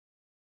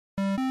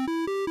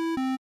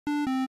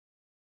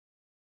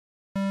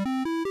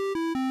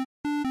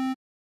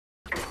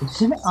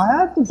जिसमें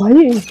आया तो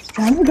भाई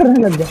स्कैन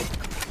करने लग गया।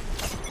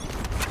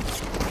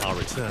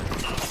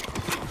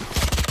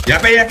 यहाँ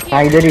पे है।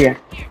 हाँ इधर ही है।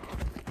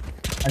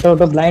 हटो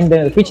ब्लाइंड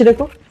है, पीछे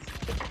देखो।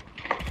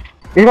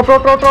 इसको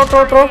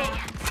ट्रो।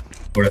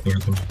 थोड़ा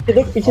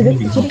देख पीछे देख।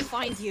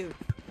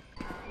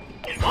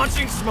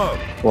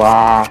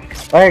 वाह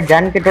अरे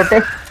जान के टोटे।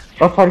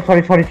 ओ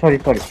सॉरी।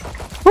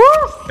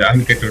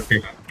 जान के टोटे।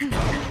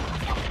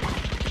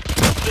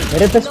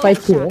 मेरे पे स्पाइक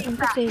थी है।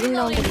 सेविंग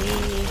डाउन रे।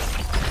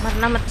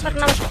 मरना मत।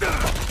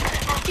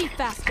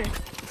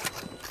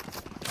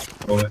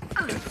 ओए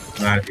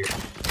मार दिया।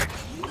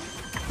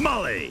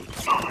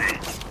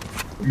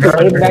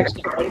 एक बैक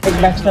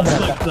स्टैब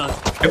रहता।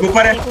 एक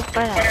ऊपर है।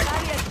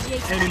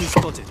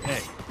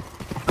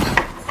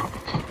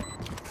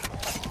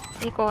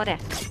 एक और है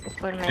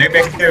ऊपर में। एक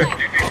बैक स्टैब।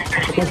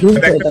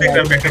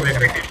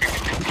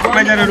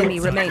 मैं जा रहा हूँ।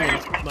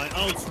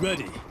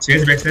 चेस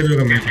बैक स्टैब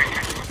होगा मेरे।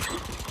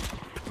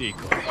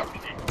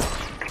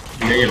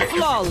 ये ले।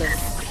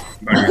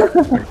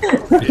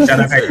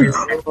 चला खाई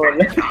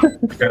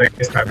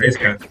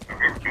इसका।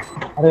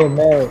 अरे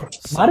मैं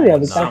मार दिया,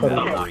 अभी क्या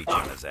करूं?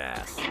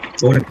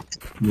 चोर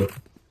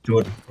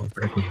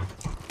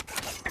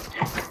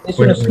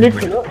इसको स्प्लिट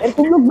करो। अरे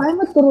तुम लोग बाय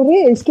मत करो रे,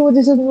 इसकी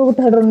वजह से तुम लोग को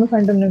थर्ड राउंड में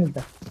फैंटम नहीं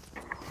मिलता।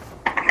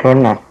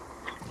 छोड़ना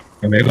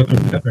मेरे को तो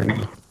मिला फ्रेंड।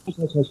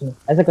 सुनो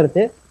ऐसा करते,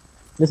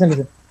 लिसन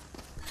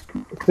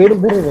पेड़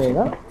उधर ही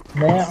रहेगा,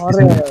 मैं और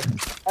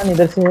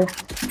इधर से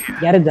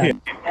गैरेज जा।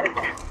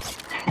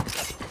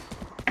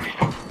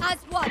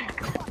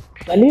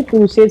 चलिए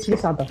तू सेल्स के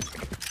साथ आ।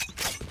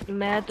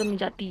 मैं तो नहीं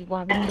जाती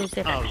वहाँ विंडो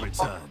से।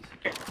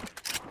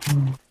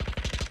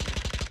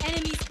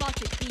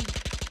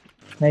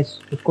 नाइस,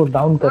 उसको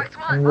डाउन कर।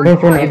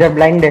 सुन इधर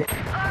ब्लाइंड है।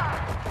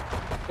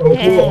 ओह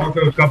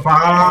उसका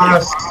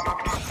पास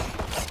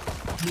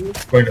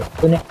कोई ना।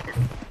 तूने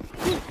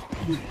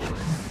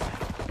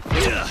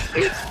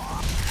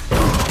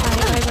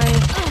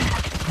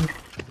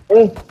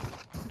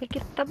भाई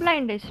कितना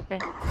ब्लाइंड है इस पे।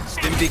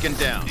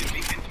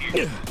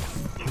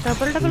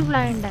 डबल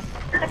ब्लाइंड है।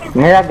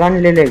 मेरा गन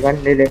ले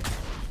ले।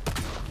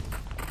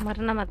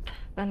 मरना मत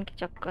गन के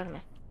चक्कर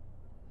में।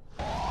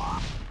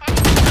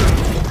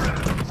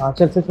 हाँ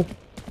चल।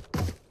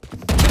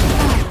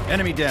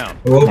 Enemy down.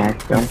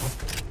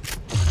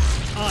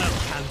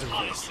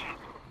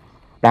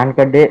 प्लान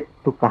कर दे।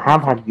 तू कहाँ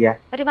भाग गया?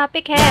 अरे वहाँ पे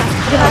है।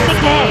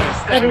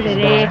 अरे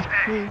रे।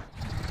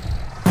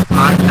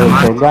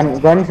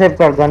 गन सेव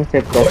कर।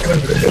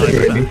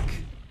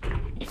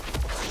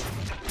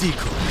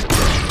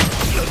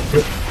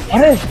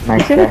 अरे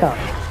पीछे देखा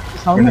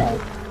साउंड में।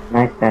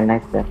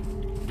 Nice sir.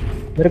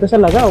 मेरे को ऐसा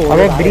लगा वो।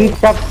 अरे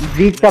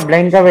ब्रीच का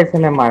ब्लाइंड का वैसे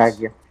मैं मारा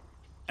गया।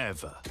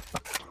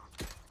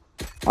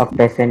 अब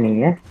पैसे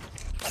नहीं है।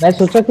 मैं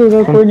सोचा कि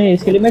वो कोई नहीं,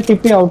 इसके लिए मैं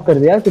टिपी आउट कर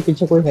दिया कि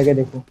पीछे कोई है क्या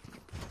देखो।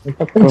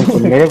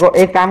 मेरे को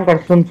एक काम कर,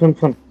 सुन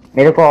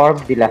मेरे को और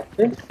दिला। ओ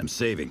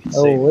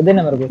वो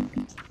देना मेरे को।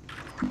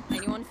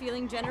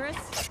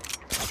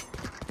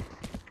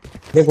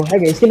 देखो है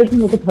क्या, इसके लिए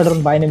तुमको थर्ड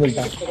राउंड बाय नहीं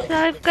मिलता।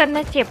 सर्व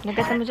करना चाहिए अपने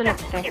कैसे मुझे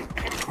लगता है।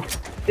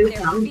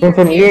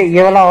 सुन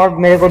ये वाला और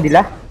मेरे को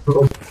दिला।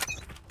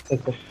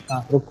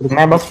 हां रुक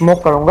मैं बस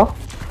स्मोक करूंगा।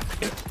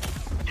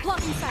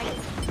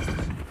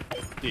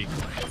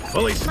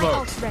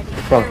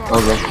 चल हो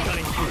गया।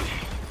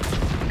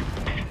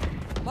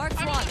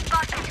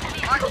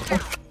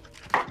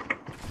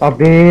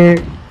 अबे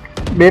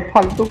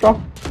बेफालतू का।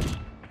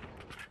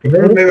 मैं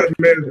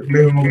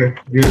हूं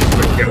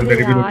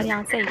यार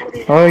यहाँ से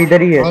ओ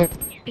इधर ही है।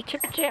 पीछे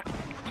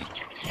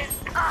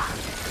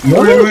लो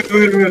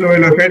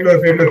फेड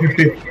लो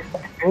 50।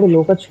 छोड़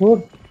लो का छोड़।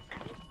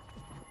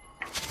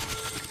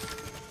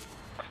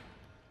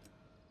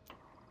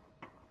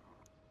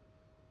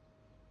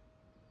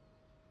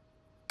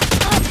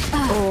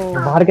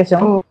 बाहर कैसे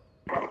आऊं?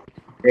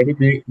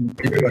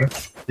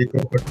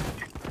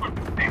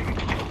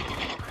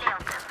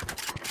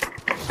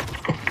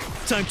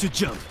 Time to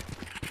jump.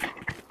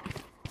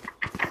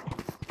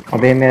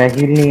 अबे मेरा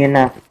हील नहीं है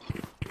ना।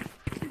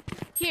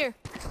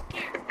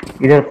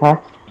 इधर था।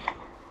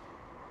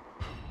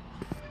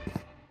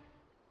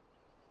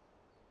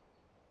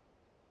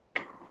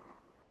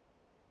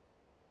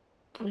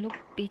 वो लोग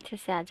पीछे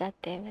से आ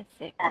जाते हैं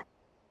वैसे।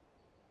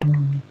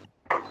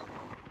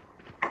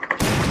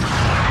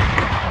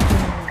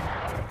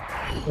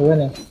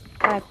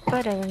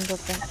 पर है विंडो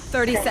पे।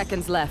 30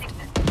 seconds left.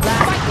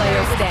 Last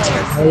player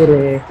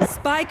standing.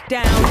 Spike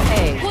down A.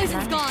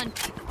 Poison's gone.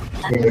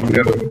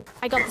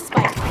 I got the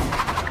spike.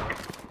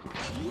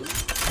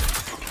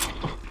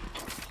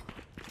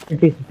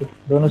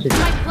 दोनों से।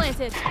 Spike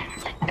planted.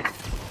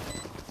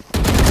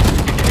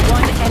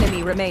 One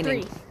enemy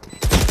remaining.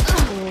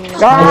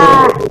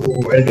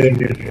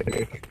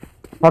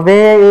 अबे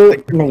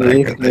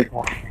नहीं था।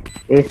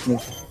 एस नहीं।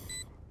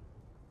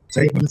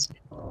 सही।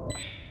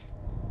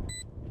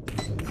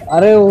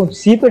 अरे वो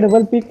सी पे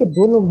डबल पीक के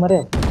 2 लोग मरे।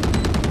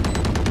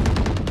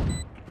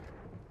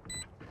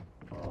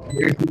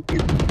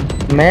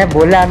 मैं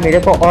बोला मेरे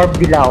को और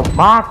दिलाओ,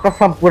 माँ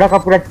कसम पूरा का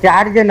पूरा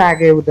 4 जन आ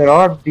गए उधर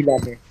और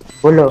दिलाने।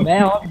 बोलो।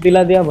 मैं ऑफ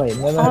दिला दिया भाई,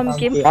 मैं मेरा काम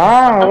किया।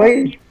 हाँ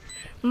वही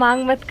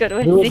मांग मत करो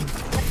ऐसे।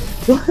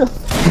 कुछ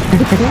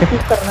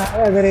करना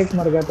है, अगर एक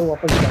मर गया तो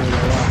वापस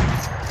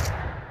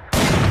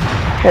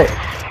जाएगा।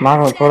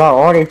 मारो थोड़ा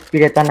और एचपी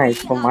रहता ना,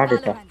 इसको मार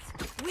देता।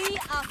 We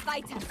are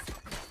fighters.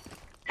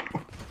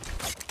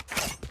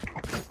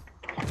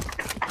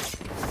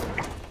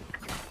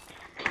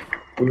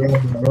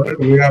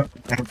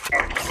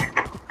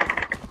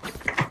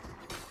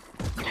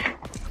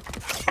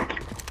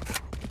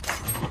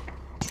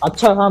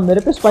 अच्छा हाँ, मेरे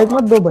पे स्पाइक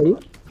मत दो भाई,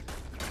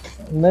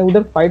 मैं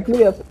उधर फाइट में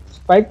गया,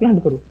 स्पाइक प्लांट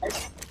करूँ।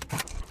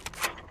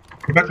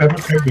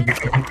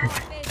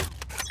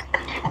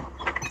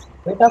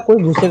 बेटा कोई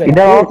घुसेगा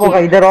इधर ऑफ होगा,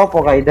 इधर ऑफ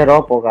होगा, इधर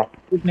ऑफ होगा।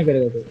 कुछ नहीं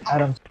करेगा तो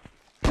आराम से।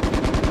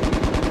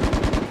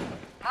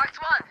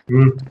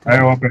 आए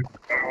वहाँ पे।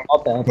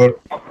 ऑफ है,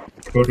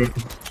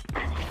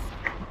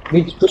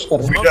 बीच पुश कर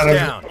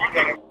रहा हूँ।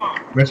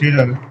 मैं सीधे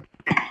जा रहा हूँ।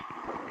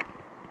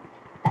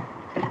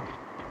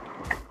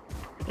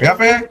 यहाँ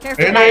पे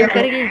प्लांट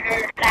करेगी।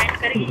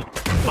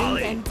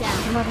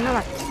 मरना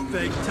मत।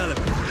 Fake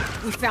teleport.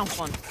 We found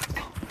one.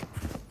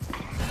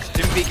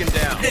 Stim beacon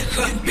down.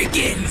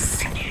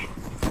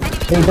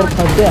 इधर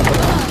फंस गया।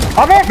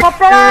 अबे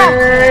कपड़ा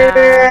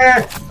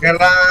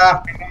केला।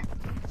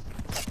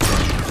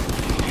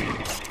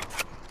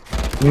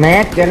 मैं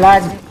केला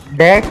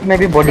डैश में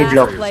भी body Last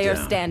block. player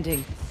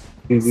standing.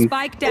 जी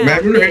Spike मैं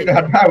down. भी नहीं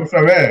था उस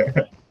समय।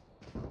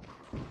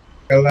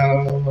 केला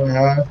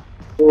यार।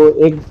 तो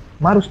एक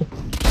मार उसको।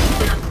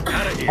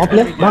 ऑफ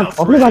ले भाग,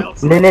 ऑफ ले भाग।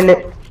 ले ले ले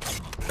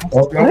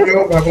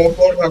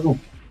भागो।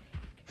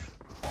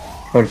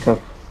 छोड़ छोड़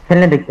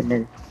खेलने दे, खेलने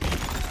दे।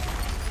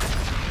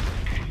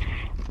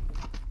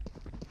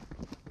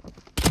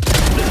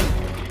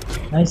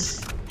 नाइस।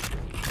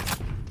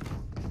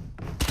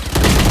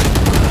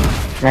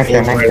 नाइस।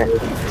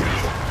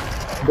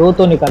 दो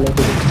तो निकाले।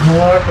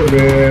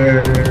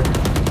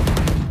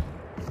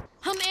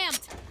 I'm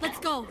amped. Let's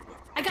go.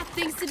 I got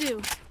things to do.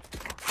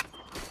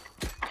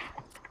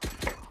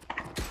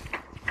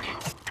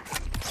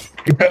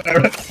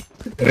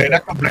 Raina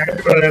का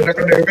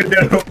डेविड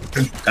दे दो।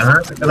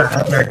 कहाँ से चला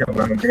हाथ में क्या?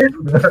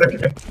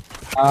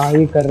 हाँ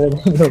ये कर रहे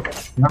थे लोग,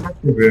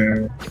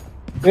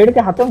 पेड़ के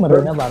हाथों मर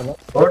रहे ना बार बार।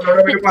 और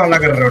थोड़ा मेरे को हमला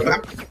कर रहा था।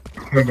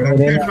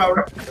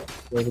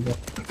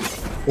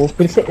 वो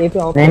फिर से ए पे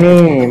ऑफ।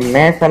 नहीं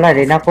मैं साला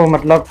रेना को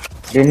मतलब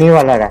देने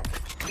वाला रहा,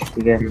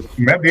 ठीक है।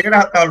 मैं देख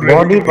रहा था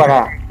बॉडी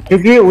पड़ा,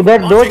 क्योंकि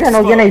उधर दो जन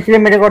हो गया ना, इसलिए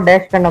मेरे को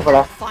डैश करना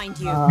पड़ा।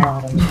 Find you.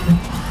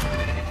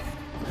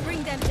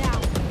 Bring them down.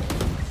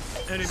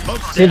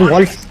 Says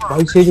wall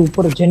भाई, सेज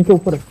ऊपर, जेन के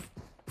ऊपर। से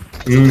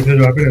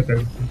वहाँ पे रहता है,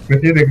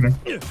 बस ये देखना।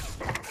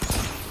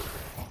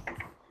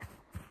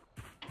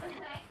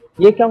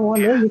 ये क्या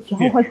वॉल है, ये क्या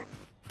wall?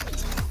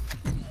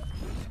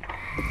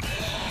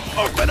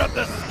 Open up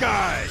the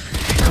sky.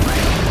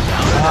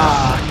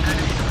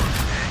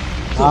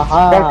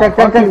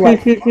 चल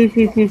सी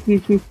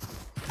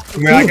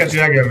मैं कैसे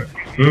आ गया मैं?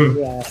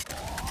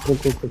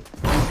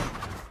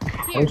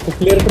 उसको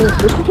क्लियर करो,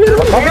 उसको क्लियर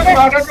करो।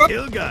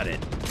 Still got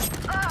it.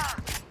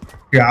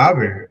 क्या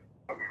बे?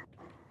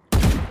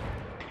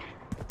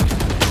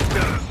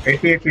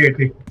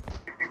 80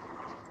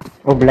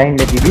 वो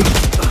ब्लाइंड है दीदी।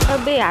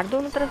 अबे यार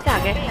दोनों तरफ से आ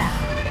गए।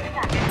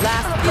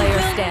 Last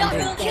player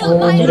standing. Kill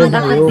by मेरे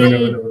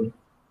another.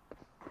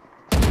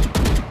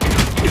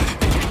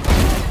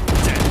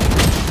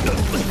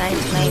 भाई,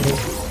 नाइस।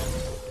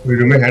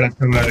 वीडियो में हेड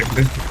अच्छा मार रखे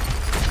थे।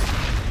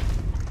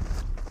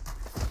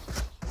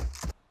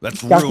 Let's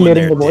क्या ruin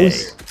clearing their the balls.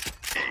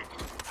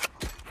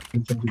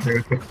 day.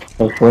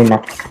 तो कोई ना,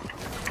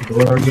 दो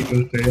राउंड की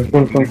चलते हैं।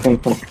 सुन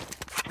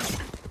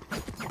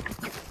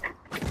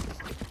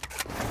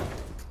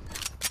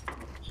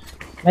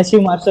मैं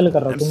शिव मार्शल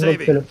कर रहा हूँ, तुम लोग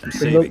चलो,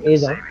 तुम लोग ए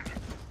जाओ।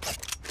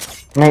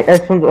 नहीं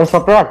सुन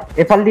सप्रात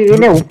एफालदी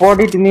एने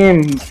ऊपर তুমি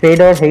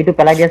ফেডৰ হেইটো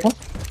পেলাই দিয়াছ।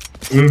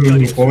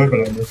 কোমে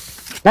পেলাবো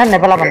না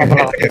নেপেলাবা।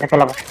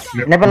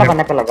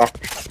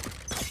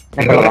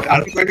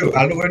 আলু কই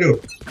দিও।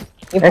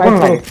 ये এখন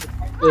फाइट লাগে।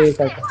 करो, ये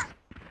करता।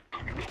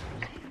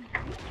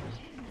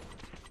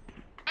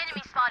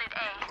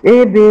 ए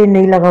बे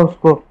नहीं लगा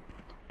उसको,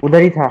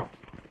 उधर ही था।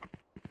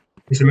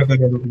 इसमें कर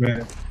दो मैं।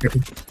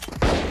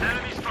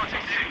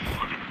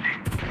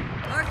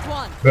 Mark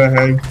one.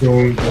 है जो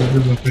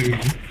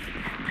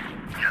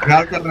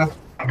ख्याल कर रहा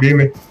बी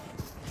में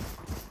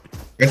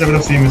कैसे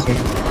मतलब सी में सुन।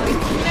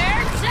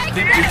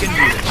 Think you can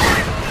do it.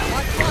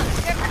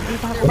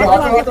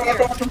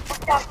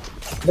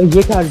 भाई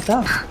ये क्या अल्टा?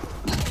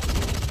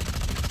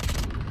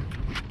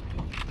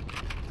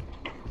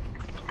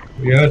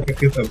 यार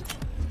कितने सब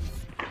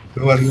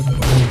दो आदमी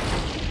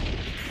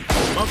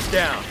Smoke's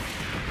down.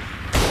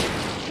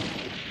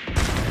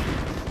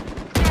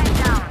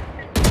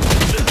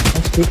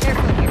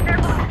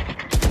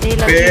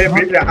 पे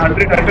 100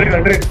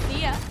 See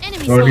ya.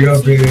 Enemy बढ़िया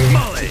spotted. पे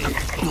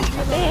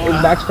एक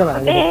बैच का बना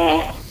दे।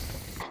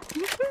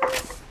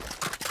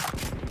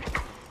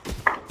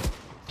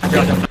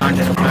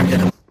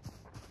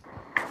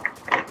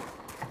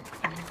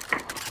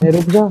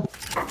 रुक जा।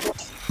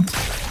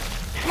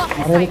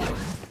 अरे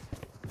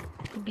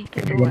बी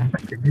पे 2 है।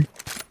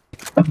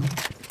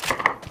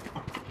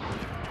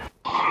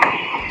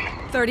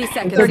 30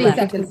 seconds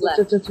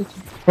left.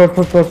 छोड़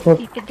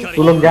बी पे 2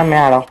 तू लोग जा, मैं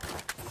आ रहा हूँ।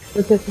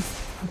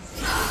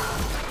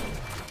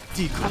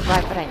 अब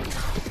वाइपर आएंगे।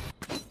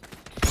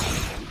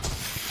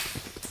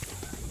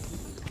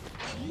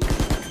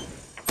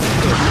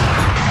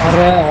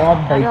 अरे ऑफ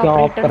भाई क्या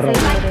ऑफ कर रहा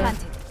है?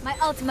 Planted. My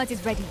ultimate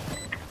is ready.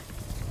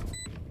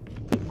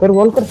 कर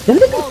वॉल कर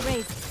जल्दी कर। All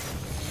raised.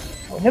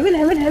 Haven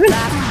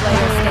Last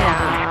player standing.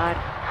 यार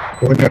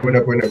कोई ना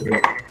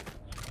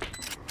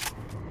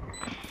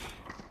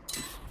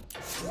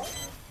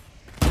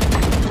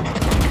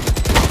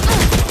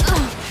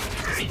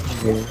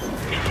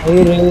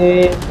अरे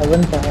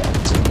हेवन का है।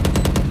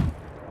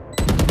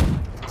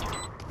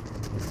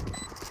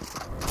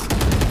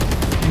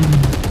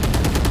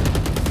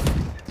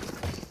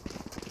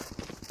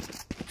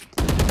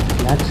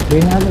 ब्लैक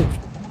स्क्रीन आ गई।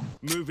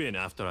 Move in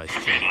after I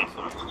check.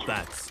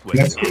 That's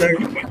let's where.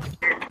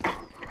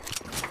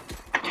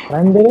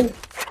 Prime they.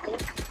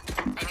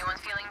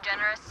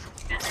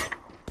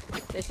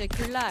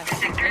 Teşekkürler.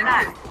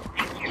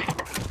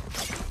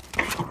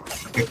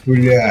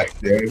 पुलिया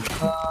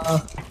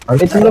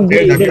अरे तुम लोग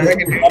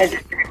गैरेज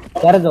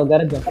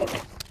गैरेज जाओ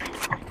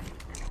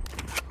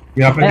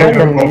यहाँ पे मैं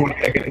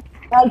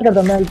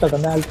हेल्प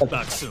करता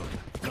Back soon.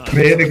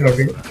 मैं ये देख रहा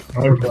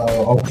हूँ और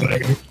ऑफ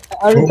करेंगे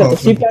अरे करते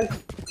सीपीएल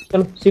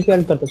चलो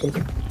सीपीएल करते चलो।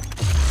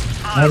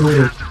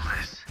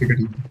 ठीक है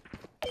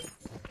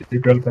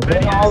सीपीएल करते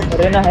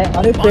रेना है।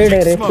 अरे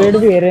पेड़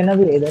भी है रेना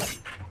भी है इधर।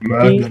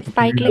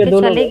 स्पाइक ये लेके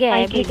दोनों- चले गया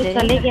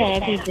है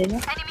पीछे में।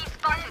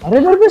 अरे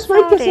मेरे पे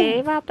स्पाइक कैसे?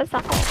 अरे वापस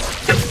आओ।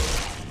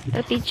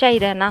 अरे पीछे ही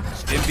रहना।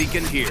 Stim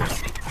beacon here.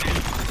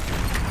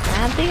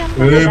 मैं भी हम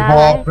ए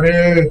बाप रे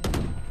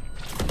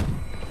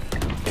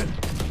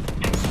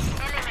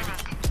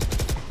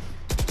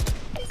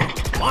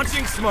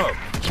Launching smoke.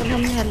 चलो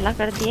हमने हल्ला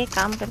कर दिया,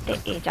 काम करते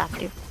ए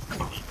जाते हो।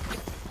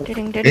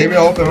 ए में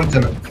आओ करो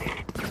चलो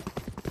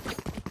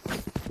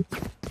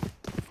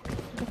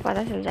तो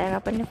पता चल जाएगा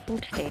अपन ने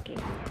फूड स्टेट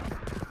लिया।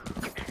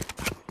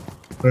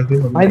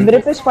 भाई मेरे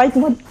पे स्पाइक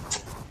मत।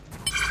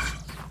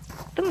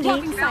 तुम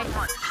Blocking sight.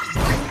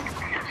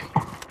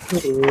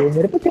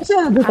 मेरे पे कैसे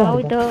आ जाता आओ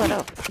है? इधर।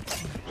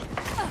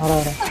 आ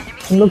रहा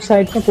तुम लोग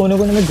साइड में कोने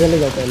में चले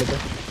जाओ पहले तो।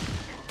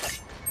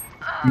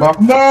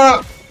 माफना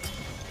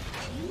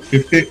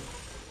 50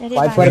 मेरे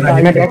वाइपर भाई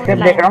का- मैं बैक स्टेप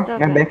देख रहा हूँ,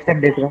 मैं बैक स्टेप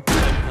देख रहा हूँ।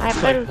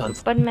 वाइपर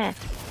ऊपर में है।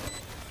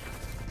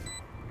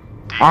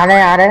 आ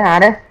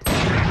रहे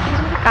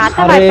कहा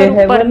था अरे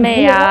वाइपर ऊपर heaven में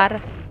भी है। यार।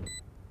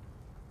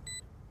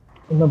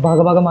 मैं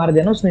भागा मार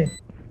दिया ना उसने।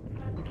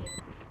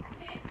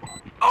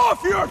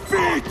 Off your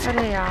feet.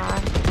 अरे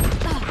यार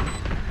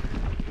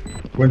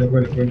कोई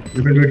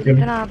वेट कर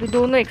इतना अभी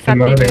दोनों एक साथ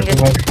मारो देखेंगे।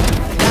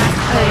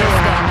 अरे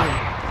यार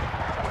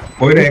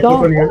कोई नहीं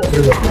को नहीं है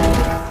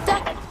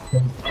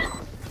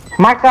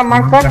मार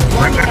कर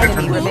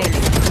Enemy remaining.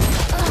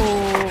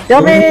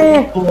 चले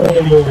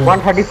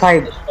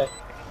 135।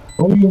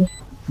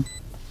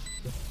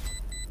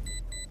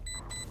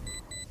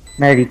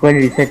 मैं रिकॉइल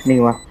रीसेट नहीं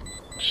हुआ।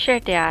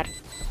 शिट यार।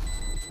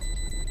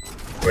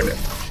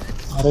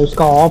 अरे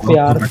उसका ऑफ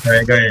यार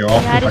बचाएगा ये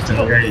ऑफ यार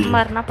बचाएगा इसको ये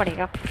मरना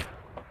पड़ेगा।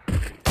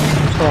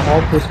 उसका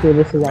ऑफ उसकी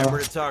वजह से ज्यादा।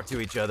 Remember to talk to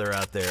each other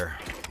out there.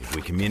 If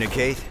we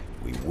communicate,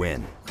 we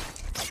win.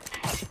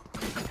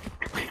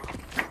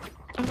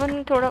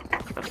 अपन थोड़ा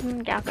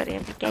क्या करें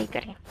अभी, क्या ही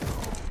करें।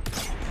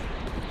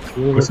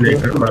 कुछ नहीं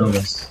कर मारो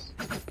बस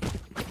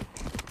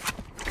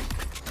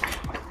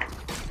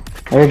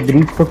अरे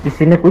ब्रीच को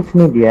किसी ने कुछ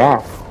नहीं दिया।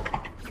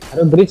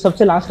 अरे ब्रिज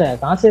सबसे लास्ट आया।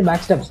 कहाँ से?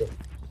 बैक स्टेप से।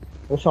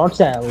 वो शॉर्ट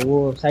से आया, वो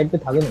साइड पे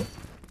था भी नहीं।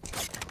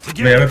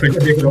 मैं यहाँ पे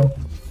फिर देख रहा हूँ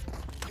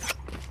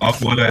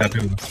ऑफ वाला यहाँ पे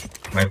होगा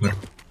वाइपर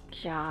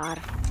यार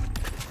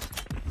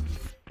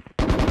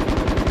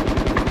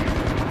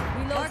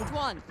Reload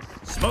one.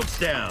 Smoke's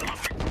down.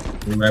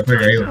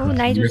 Wiper यही होगा ओह,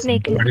 नाइस, उसने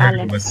एक बढ़िया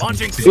निकाला। बस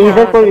Launching ये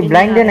इधर smoke. कोई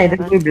ब्लाइंड है ना,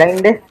 इधर कोई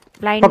ब्लाइंड है।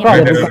 ब्लाइंड पकड़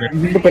है।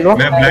 बिल्ड पे लो।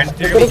 मैं ब्लाइंड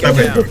कितना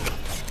भेज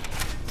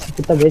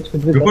कितना बेच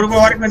कुछ भी रुको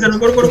और एक नजर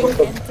रुको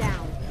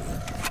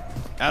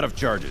Out of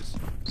charges.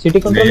 City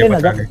control लेना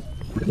जा।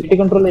 सिटी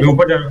कंट्रोल ले। मैं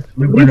ऊपर जा रहा हूँ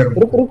मैं ऊपर जा रहा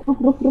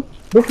हूँ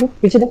रुक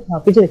पीछे देख। हाँ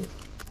पीछे देख।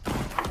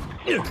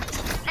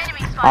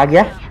 आ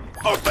गया,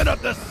 Open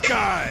up the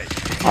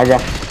sky. आजा।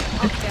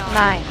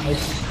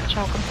 नाइस।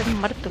 चौकम पे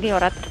मर तू भी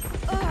औरत।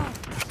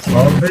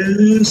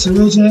 अबे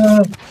सुनो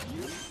जा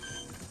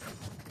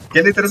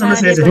क्या तेरे सामने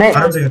सही है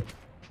आराम से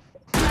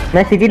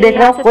मैं सिटी देख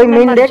रहा हूँ, कोई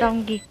मेन देख।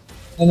 जाऊंगी।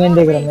 मैं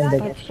देख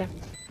रहा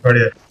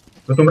बढ़िया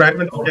तो तुम राइट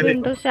में क्या देख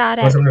विंडो से आ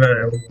रहा कौन है। समझ रहा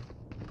है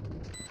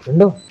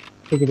विंडो।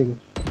 ठीक है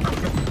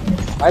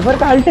वाइपर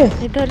का अल्ट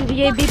है। इधर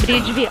ये भी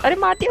ब्रिज भी। अरे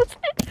मार दिया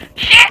उसने।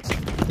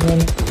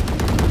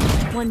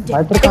 One dead.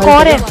 वाइपर एक का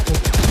और है,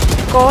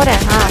 एक और है।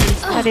 हाँ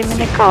अरे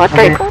मैंने कहा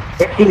था एक और।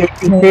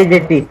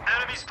 80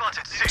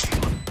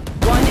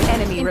 One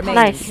enemy remaining.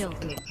 नाइस।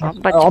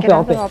 बच ऑफ के है,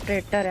 ऑफ है।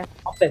 ऑपरेटर है।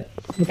 ऑफ है।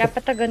 क्या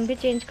पता गन भी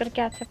चेंज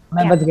करके आ सकते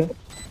मैं हैं। बच गया।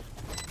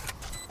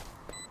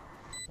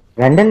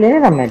 वैंडल ले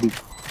ना मेडी।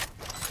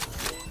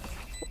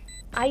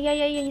 आई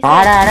यहीं से।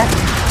 आ रहा अरे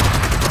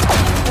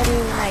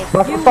नाइस।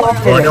 बस तो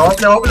ऑफ ले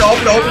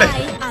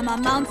I'm a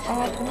mountain.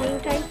 और नहीं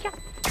उठाई क्या?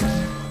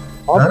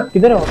 और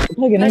किधर है? उठा के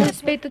मैं नहीं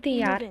उस पे तो थी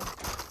यार।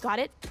 Got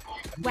it?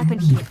 Weapon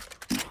here.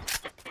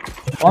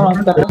 कौन ऑफ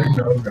कर रहा है?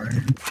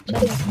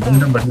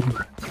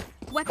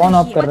 Weapon कौन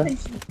ऑफ here. कर रहा है?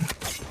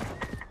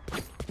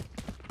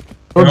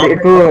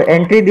 तू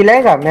एंट्री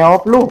दिलाएगा मैं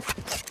ऑफ लूं?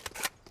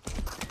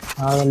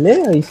 हाँ ले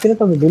इसके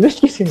तो डिलीट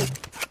किसी ने।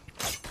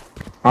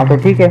 हाँ तो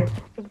ठीक है।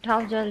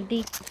 उठाओ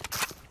जल्दी।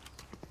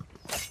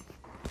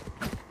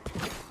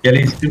 क्या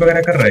ले स्किल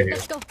वगैरह कर रहा है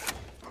Let's go.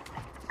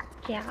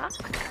 क्या?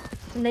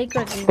 नहीं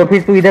कर रही तो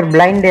फिर तू इधर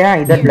ब्लाइंड है ना,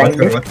 इधर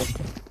ब्लाइंड है।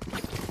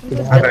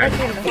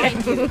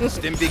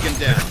 Stim beacon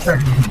down.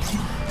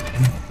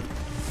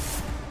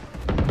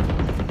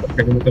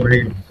 तो भाई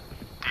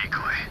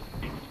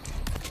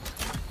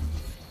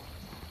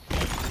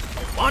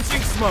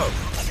Launching smoke.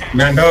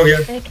 मैं अंधा हो गया,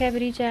 एक है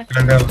ब्रीच है।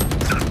 अंधा हो।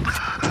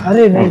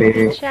 अरे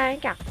नहीं अच्छा है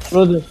क्या?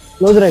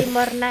 क्लोज रख।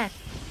 मरना है।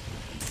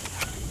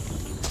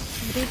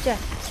 ब्रीच है।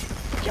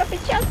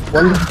 पीछे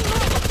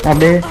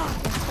अबे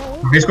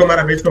बीच को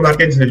मार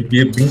के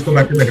ये बीच को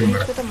मार के मेरे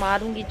मारा। इसको तो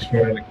मारूंगी।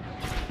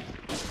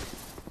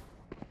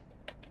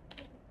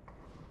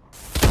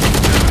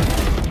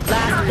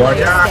 Last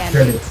बढ़िया player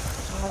standing.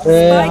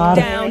 Spike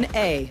down A.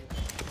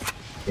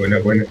 बोले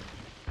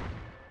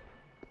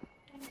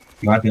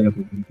बात है ना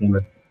तुम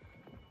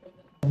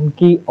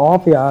उनकी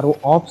ऑफ यार, वो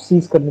ऑफ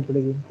सीज करनी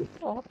पड़ेगी उनकी।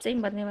 ऑफ से ही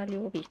मरने वाली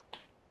वो भी।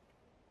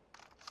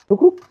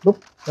 रुक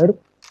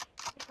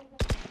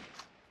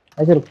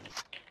ऐसे रुक।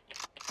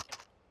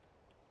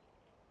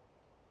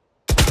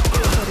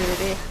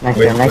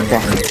 नाइस।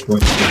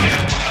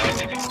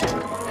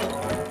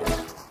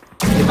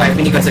 ये फाइट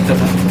भी नहीं कर सकता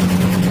था।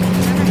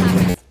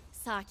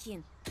 Sakin.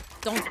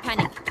 Don't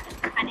panic.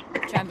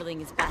 Trembling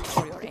is bad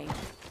for your aim.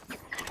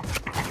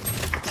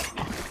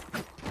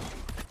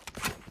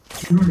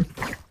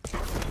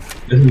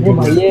 ये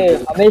भाई ये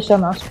हमेशा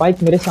ना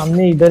स्पाइक मेरे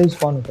सामने इधर ही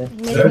स्पॉन होता है।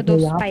 मेरे को दो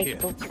यहाँ स्पाइक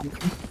दो।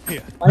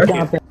 स्पाइक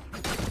यहाँ पे।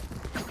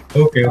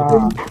 ओके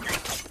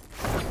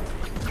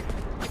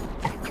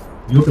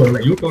यू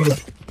टोन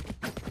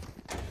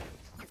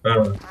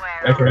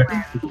हां थोड़ा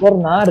इधर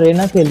ना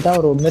रेना खेलता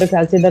और मेरे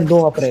ख्याल से इधर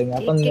दो ऑफ रहेंगे,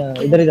 अपन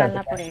इधर ही निकालना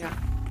जाते हैं। पड़ेगा।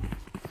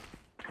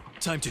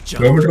 Time to jump.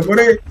 किलोमीटर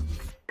पड़े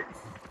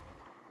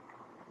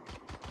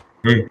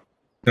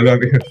चलो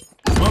आगे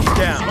Smoke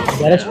down.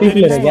 गैरेज पीक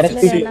ले रहे, गैरेज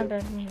पीक ले। रहना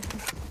बैठना।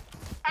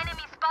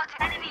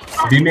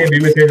 बी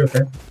में सेज होता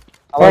है।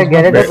 ओए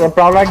गैरेज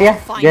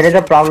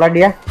प्रॉब्लम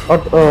दिया और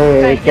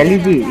कैली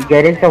जी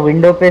गैरेज का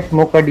विंडो पे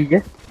स्मोक कर दीजिए।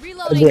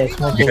 Reloading. ये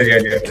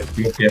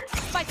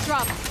Spike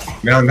drop.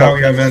 मैं अंधा हो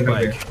गया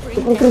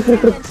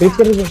रुक बीच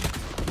कर दे।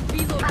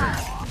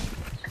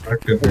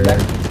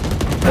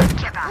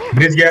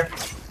 ब्रिज गया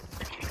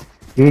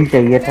हील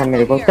चाहिए था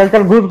मेरे को।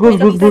 चल घुस।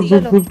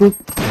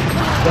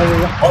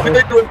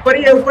 अबे तो ऊपर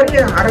ही है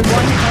अरे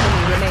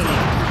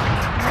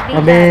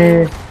अबे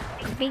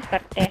भी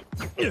करते हैं।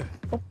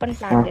 ओपन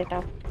प्लान देता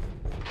हूँ।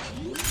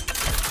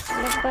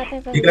 अलग बात है।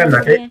 इकरा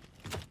नाटे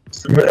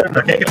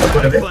के पास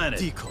बोले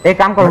Planet. एक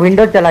काम कर,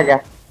 विंडो चला जा।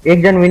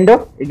 एक जन विंडो,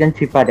 एक जन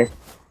छिपा दे।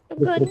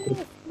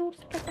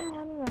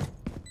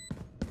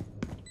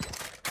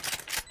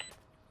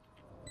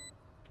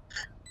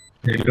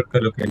 रिलोड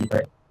कर लो खेल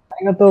भाई।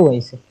 आएगा तो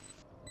वहीं से।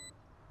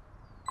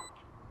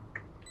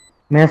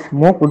 मैं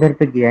स्मोक उधर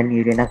पे गया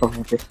नहीं रेना का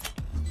मुंह पे।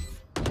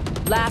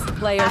 Last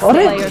player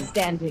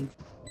standing.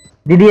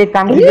 दीदी एक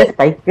काम कीजिए,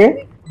 स्पाइक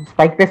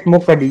पे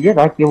स्मोक कर दीजिए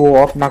ताकि वो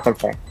ऑफ ना कर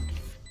पाए।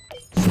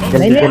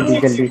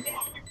 जल्दी।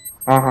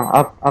 हाँ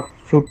अब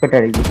शूट पे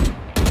करेगी।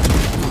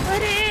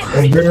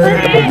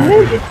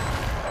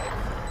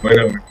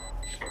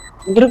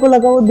 उधर को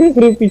लगा, वो देख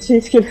रही पीछे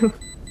इसके लोग।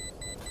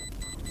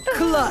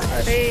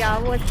 अरे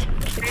यार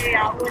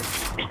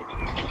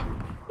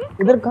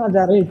उधर कहाँ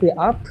जा रहे थे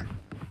आप?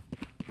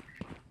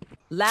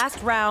 Last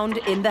round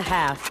in the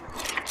half.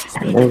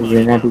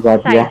 Raina तू जा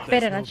दिया। साइड पे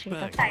रहना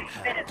चाहिए था।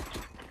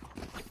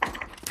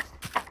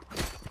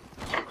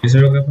 इस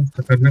लोग का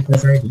खतरनाक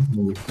कैसा है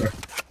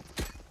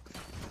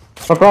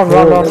पकड़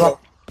लो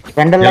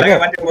वैंडल लगे।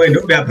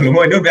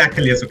 मोइनो बैक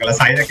खेलिए सो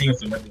साइड खेलिए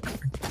सो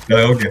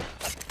हो गया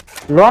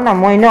लो ना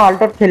मोइनो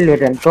अल्टर खेल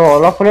लेटेन तो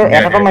অলপ হলেও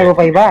এটা তো মারিব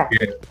পাইবা।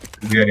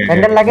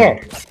 वैंडल लगे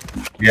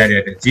यार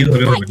जीत हो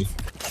रही है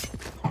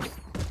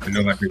नो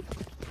बात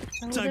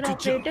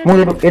মু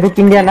এটু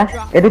কিন দিয়া না,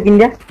 এটু কিন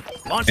দিয়া।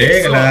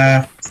 देख ला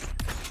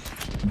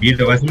बीट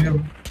दबास में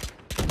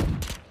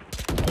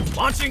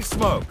Launching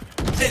smoke.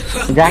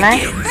 जाना है।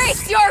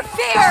 Face your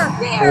fear.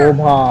 ओ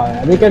भाई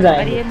अभी क्या अरे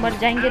जाएंगे? ये मर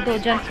जाएंगे दो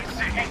जन।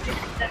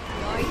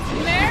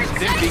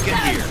 Stim beacon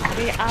here.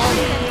 अरे आओ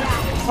रे।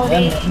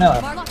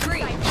 Mark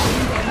free.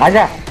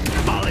 आजा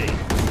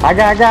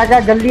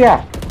जल्दी आ।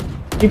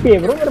 टीपी है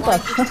ब्रो मेरे पास।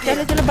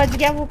 चलो बच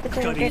गया वो। तो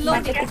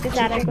मार के कितने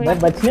जा रहा है मैं कोई।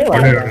 बचने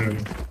वाला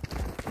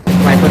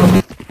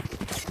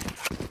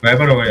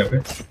वाइपर हो गया यहाँ पे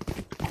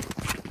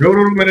रुक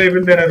मेरे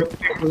इवेंट दे रहा रुक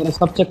मेरा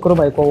सब चेक करो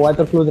भाई को, हुआ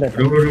तो क्लोज रहता है।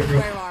 रुक Where are you?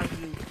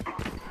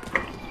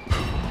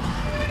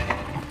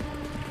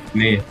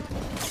 नहीं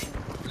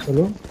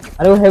चलो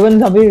अरे वो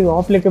हेवन अभी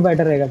ऑफ लेके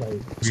बैठा रहेगा भाई।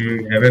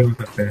 हेवन हो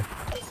सकता है।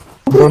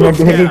 दोनों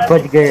ड्यूली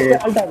बच गए।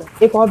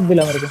 एक और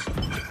दिला मेरे को।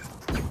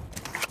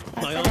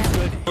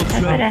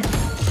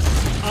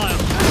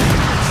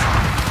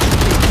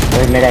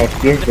 और मेरा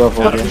एफपीएस ड्रॉप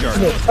हो गया।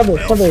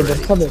 सब इधर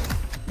सब।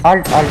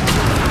 अल्ट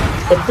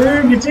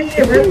नीचे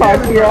ये मार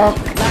दिया।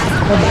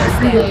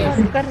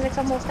 करने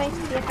का मौका ही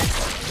नहीं दिया।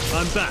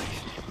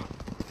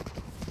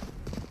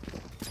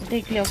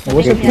 देख लिया उसने,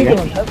 वो सब देख ठीक है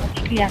लिया। मतलब।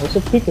 वो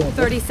सब ठीक है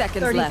मतलब। 30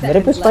 seconds left. मेरे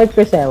पे स्पाइक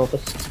कैसे आया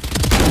वापस?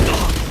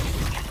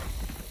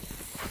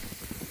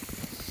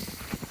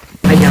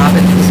 भाई यहाँ पे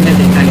उसने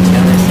देखा नहीं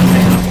क्या वैसे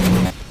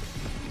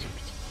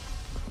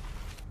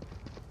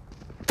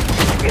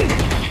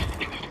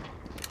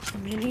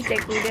मैं नीचे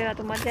कूदेगा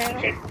तो मर जाएगा।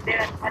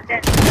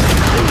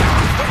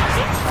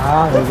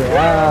 हाँ हो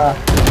गया।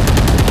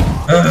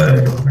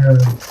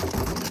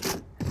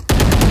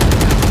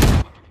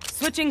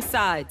 Switching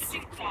sides.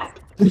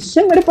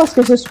 इससे मेरे पास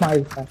कैसे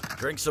स्माइल था?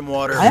 Drink some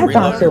water. आया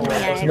कहाँ से वो?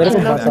 नहीं मेरे को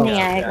आएगा, बताओ।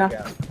 नहीं आएगा।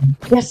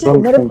 कैसे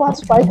मेरे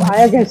पास स्पाइक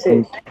आया कैसे?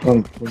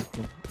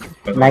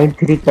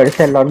 9-3 कर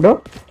से लॉन्डो।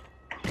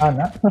 हाँ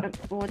ना।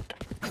 वो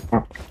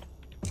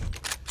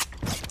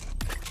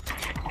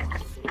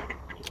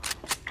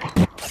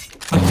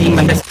अब 3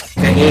 बंदे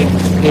एक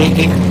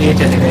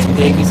चले गए,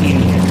 एक ही सीन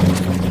है।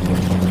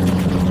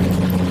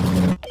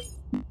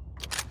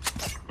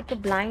 तो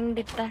ब्लाइंड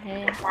दिखता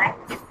है।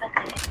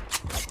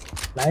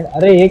 लाइन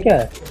अरे ये क्या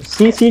है?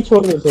 सी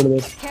छोड़ दे।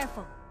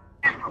 Careful.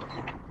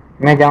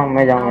 मैं जाऊँ आओ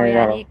मैं यार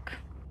जा रहा हूँ। एक।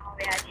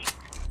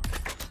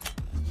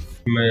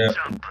 मैं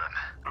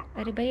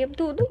अरे भाई अब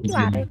दो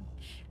क्यों आ रहे?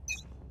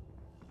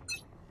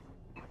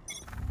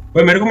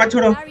 ओए मेरे को मत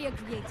छोड़ो। Barrier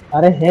created.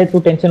 अरे है तू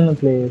टेंशन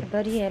मत ले।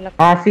 इधर ही है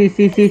लगता हाँ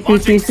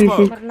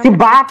सी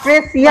बाप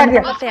रे सी आ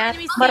गया। मत यार,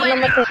 मरना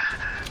मत।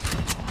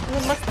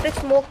 मस्त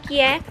स्मोक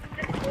किया है।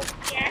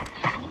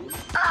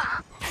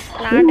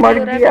 मर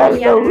गया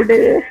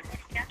लौड़े।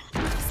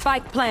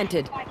 Spike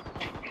planted.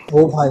 ओ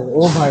भाई।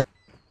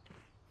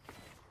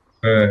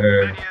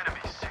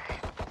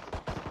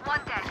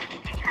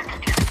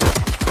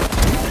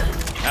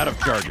 Out of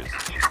charges.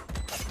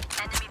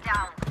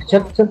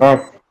 चल बस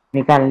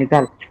निकाल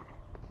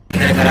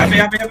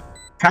यहाँ पे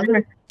खाली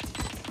में।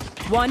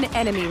 One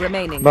enemy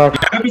remaining. बस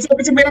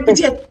पीछे मेरा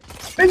पीछे।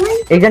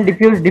 एक जन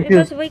डिफ्यूज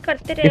बस वही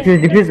करते रहे।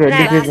 Diffuse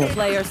Last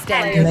player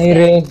standing. नहीं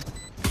रे।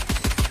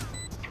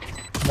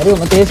 अरे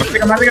मत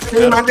ऐसे। मार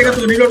देगा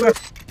तू रिलोड कर।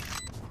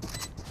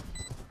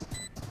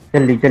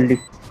 जल्दी जल्दी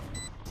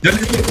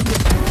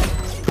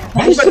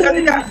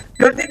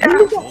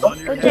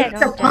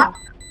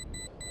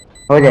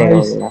हो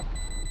जाएगा।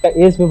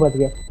 एस पे बच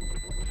गया।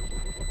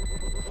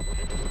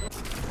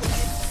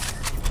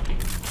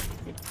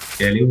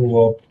 चलिए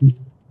वो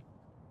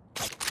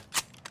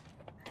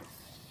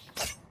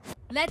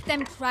Let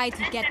them try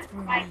to get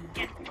through me.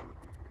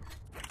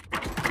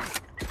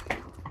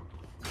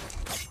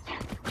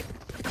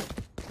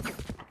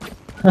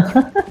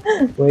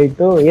 वही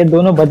तो ये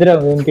दोनों बज रहे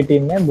होंगे उनकी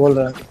टीम में बोल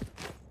रहा हूँ।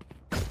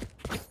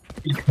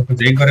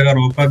 एक करेगा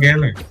रोपा गया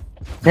ना।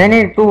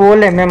 नहीं तू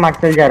बोल मैं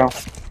मार्शल जा रहा हूँ।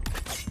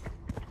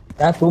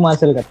 क्या तू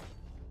मार्शल कर?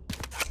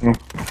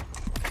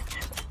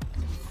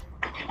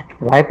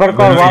 वाइपर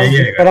का आवाज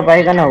जिस तरफ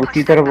आएगा ना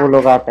उसी तरफ वो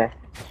लोग आता है।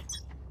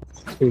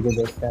 ठीक है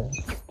देखता है।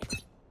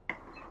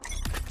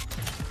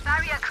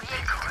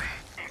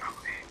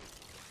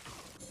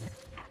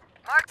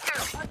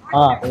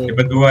 हाँ ये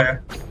बदुआ आया।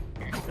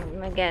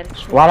 मैं गैर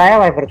वाल आया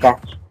वाइपर का।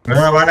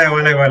 हाँ वाला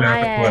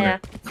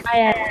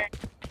आया।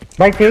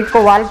 भाई तेज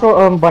को वाल को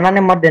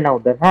बनाने मत देना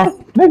उधर। हाँ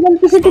मैं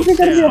गलती से किसी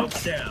कर दिया।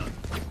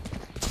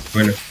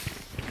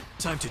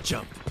 Time to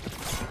jump.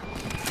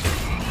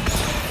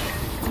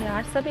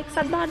 यार सब एक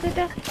साथ मार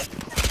देते हैं।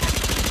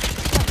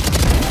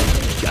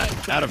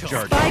 Out of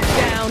charges. Spike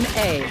down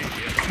A.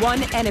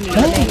 One enemy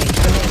remaining.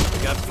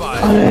 Got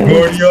five.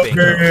 बढ़िया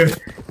पे।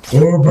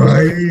 ओ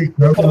भाई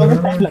क्या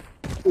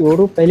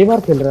योरू पहली बार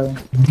खेल रहा हूँ।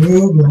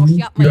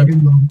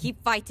 Keep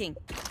fighting.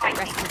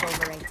 Rest is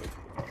overrated.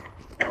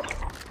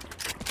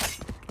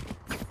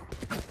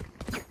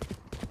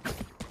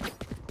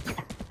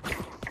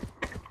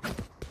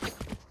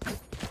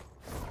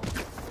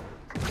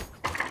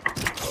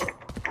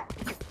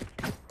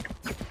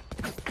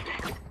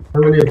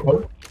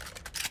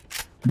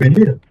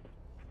 Venir.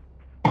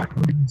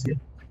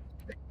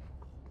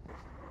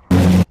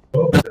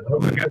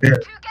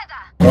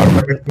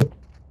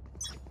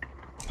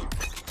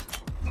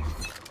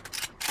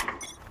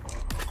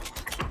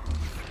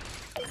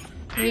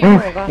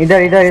 इधर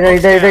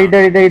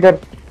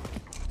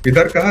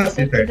इधर कहाँ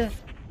स्थित है?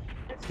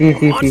 सी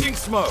Launching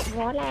smoke.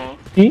 वॉल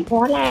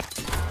है।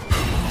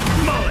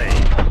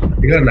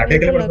 इधर लाटे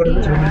के लिए बड़ा बड़ा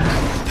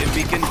Dim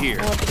beacon here.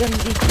 बहुत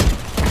गंदी।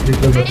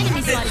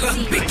 Enemy spotted.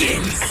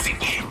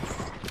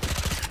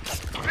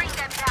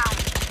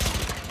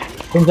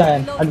 तुम जाए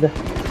हट जा।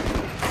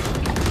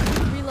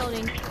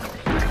 Reloading.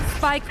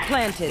 Spike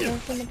planted.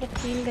 तो मतलब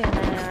फील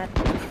देना यार।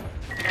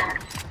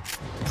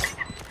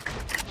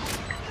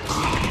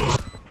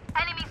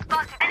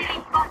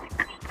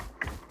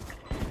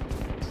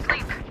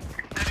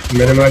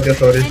 मैंने मार दिया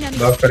सॉरी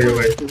माफ करियो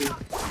भाई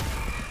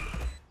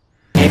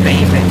ये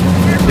कहीं पे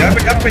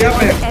यहाँ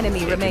पे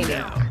Enemy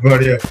remaining.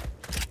 बढ़िया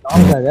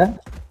कौन था क्या?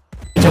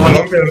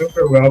 लॉन्ग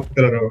पे हुआ आप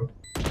चला रहा हूँ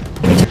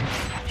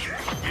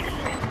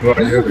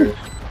बढ़िया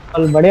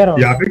चल बढ़िया रहो।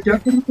 यहाँ पे क्या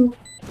कर रहा हूँ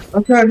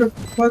अच्छा ऐसा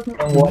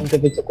वॉल के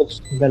पीछे कुछ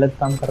गलत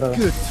काम कर रहा है।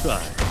 Good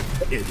try,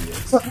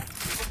 idiots.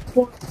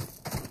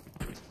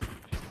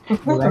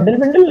 Vandal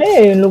vandal ले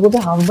इन लोगों पे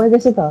हाफ बाय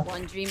कैसे था?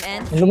 One dream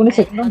ends. इन लोगों ने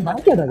सेकंड राउंड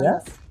मार किया था क्या?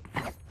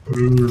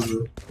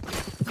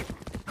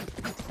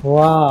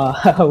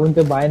 वाह उन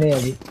पे बाय नहीं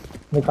अभी।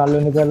 निकालो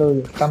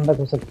कम तक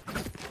हो सकता।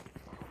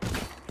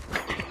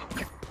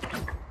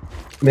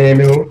 मैं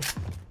हूँ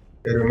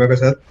तेरे रूम के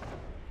साथ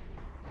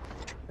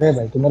अरे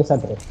भाई तू मेरे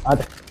साथ रहे आ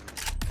जा।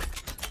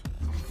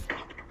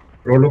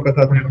 रोलो का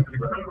साथ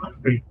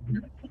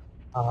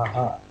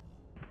हाँ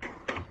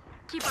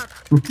Keep up.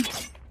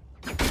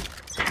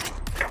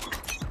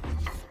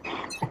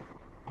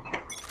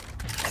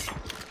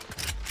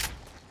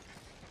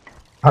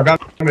 भागा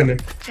मैंने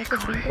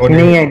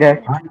नहीं है इधर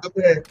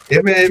ए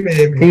में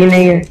सी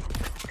नहीं है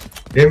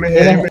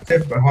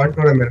हॉट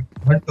हो रहा है मेरा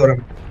हॉट हो रहा है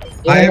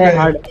ये है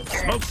हार्ड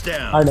Smoke's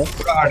down. हार्ड है।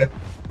 पूरा हार्ड है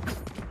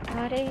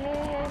अरे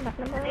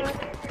मतलब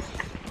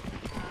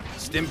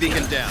Stim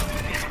beacon down.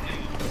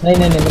 नहीं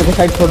मेरे को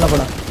साइड छोड़ना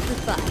पड़ा।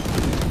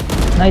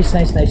 Nice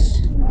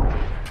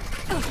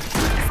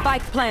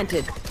Spike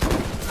planted.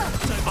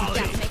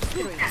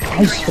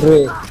 नाइस रे।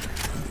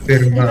 फिर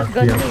मार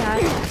दिया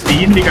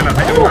तीन निकला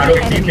भाई वो मारो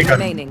तीन Enemy निकला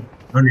remaining.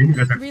 नहीं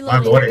निकल सकता हां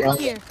और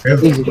Here.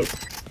 Easy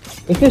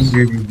it is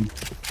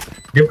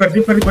dip कर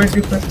कोई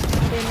डिप कर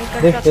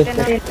देख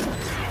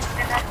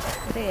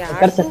अरे यार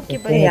कर तू सकते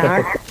की हैं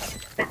यार।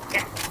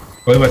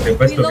 कोई बात नहीं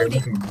बस तो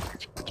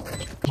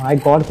माय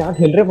गॉड क्या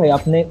खेल रहे भाई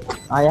आपने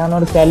आयान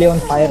और कैली ऑन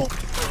फायर।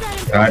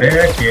 अरे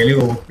केली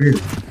ओपी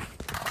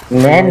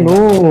मैं नो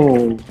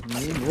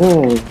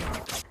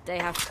They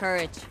have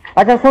courage.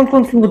 अच्छा सुन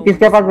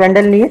किसके पास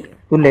वैंडल नहीं है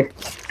तू ले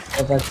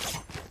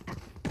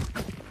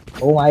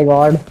oh my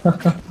God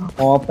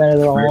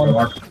open on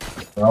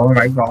oh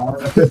my God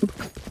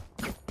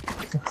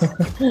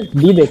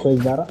D देखो इस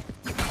बार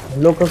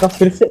हम लोग का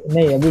फिर से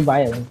नहीं अभी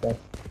बाय है उनका।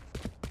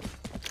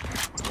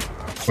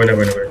 बोले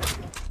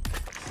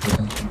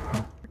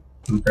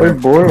कोई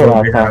बोल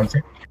रहा था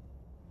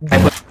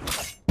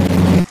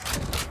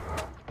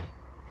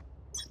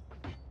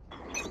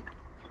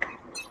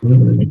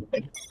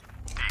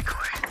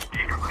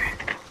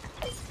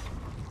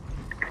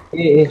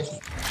ए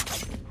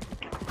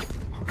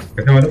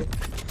कैसे मालूम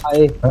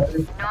आए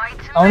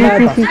साउंड आया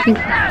था।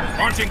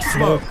 Launching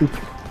smoke.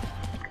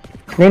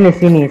 नहीं नहीं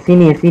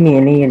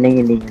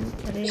है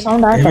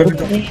साउंड आया था ये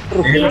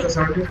तो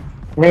साउंड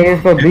नहीं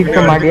इसको बीच को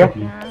मार दिया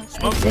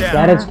Smoke's down.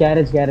 गैरेज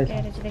कैरेज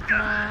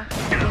देखना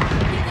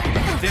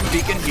Stim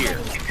beacon here.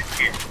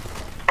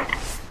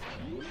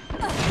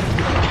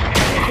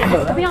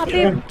 अब यहाँ पे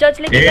जज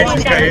लेके ए, खड़ी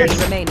इसका है ए। Enemy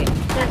remaining.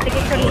 जज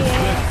लेके खड़ी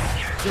है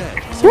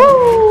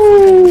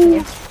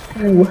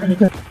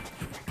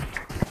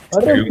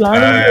अरे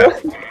प्लान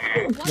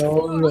नो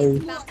भाई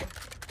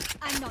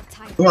I'm not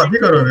tired. तुम अभी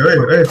करोगे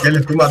ओए केली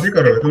तुम अभी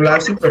करोगे तुम लाइव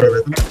स्ट्रीम करोगे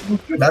तुम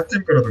लाइव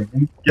स्ट्रीम करोगे तुम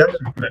क्या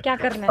क्या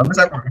करना है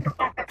हमेशा करो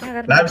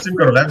लाइव स्ट्रीम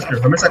करो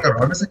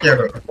हमेशा किया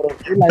करो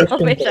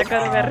हमेशा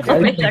करो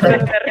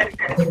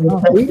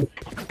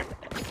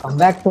कम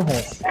बैक तो है।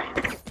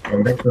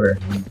 देख तो है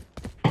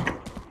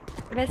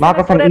माँ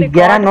कसम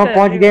 11-9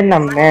 पहुंच गए ना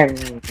मैं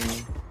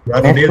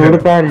छोड़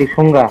कर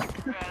लिखूंगा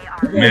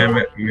मैं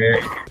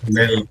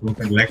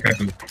लाइक कर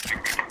दूं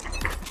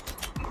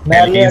मैं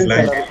LK is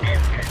live.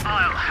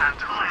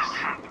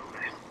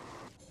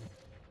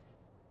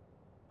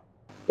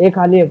 ये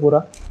खाली है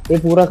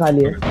पूरा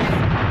खाली है।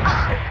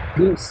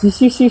 सी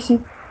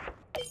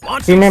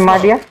सी ने मार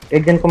दिया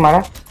एक जन को मारा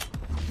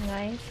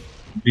नाइस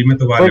बी में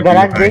तो कोई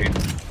गराज देख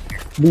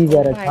बी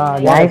गैरेज हां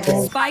nice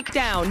Spike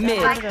down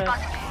mid.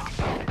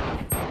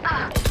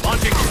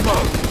 Launching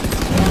smoke.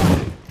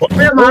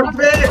 ओए मार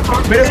पे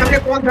मेरे सामने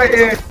कौन था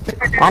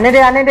ये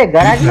आने दे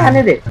गराज में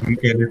आने दे हम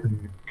केली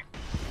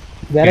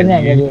गैरेज नहीं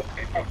आएगा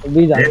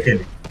बी जा। ये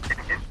केली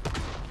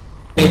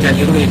ये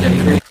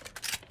चलिए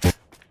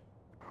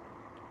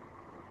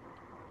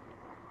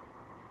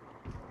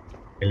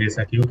केली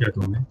ऐसा क्यों किया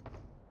तुमने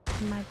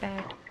माय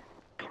बैड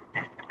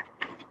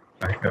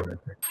क्या कर रहे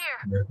थे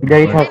इधर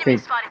ही था से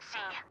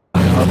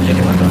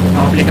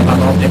ऑफ लेके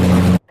भागो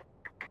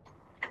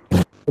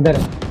उधर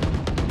है।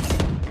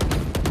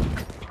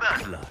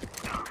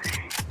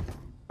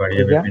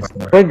 बढ़िया क्या?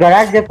 बेबी कोई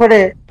गराज देखो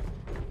रे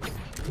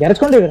गैरेज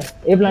कौन देख रहा है?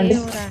 ए प्लांट ये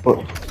हो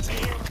रहा है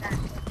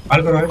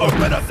हाल करो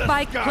Open up the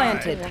Spike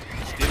planted.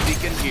 Stim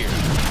beacon here.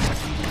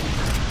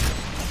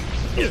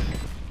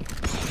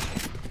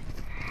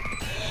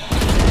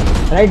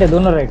 Right है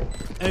दोनों राइट।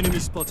 Enemy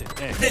spotted.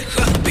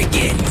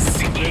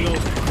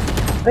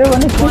 अरे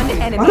one One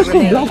enemy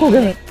remaining. Block हो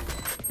गए।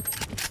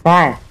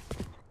 कहाँ है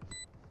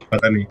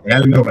पता नहीं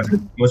एल में होगा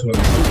मोस्ट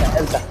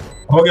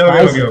हो गया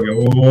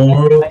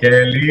ओ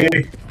केली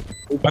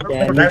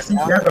लाइव स्ट्रीम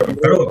क्या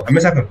करो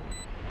हमेशा करो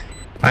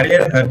अरे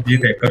यार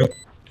जीते करो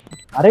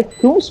अरे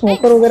क्यों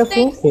स्मोकर वगैरह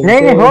क्यों खेलते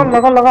नहीं नहीं, हो? हो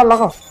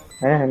लगा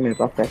है मेरे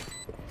पास है।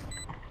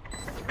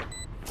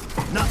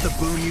 Not the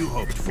boon you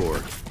hoped for.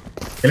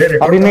 चले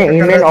रिकॉर्ड अभी मैं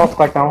ईमेल ऑफ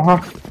करता हूँ। हाँ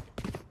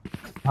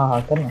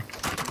हाँ करना।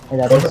 मैं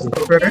जाता कौन सा हूँ।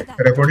 सॉफ्टवेयर है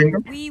रिकॉर्डिंग का?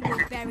 We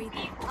will bury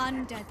them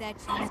under that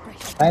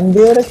transgression. Prime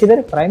दे रहा किधर?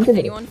 प्राइम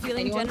किधर? Anyone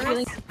feeling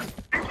generous?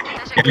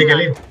 केली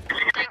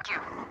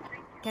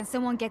Can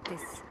someone get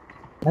this?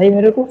 भाई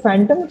मेरे को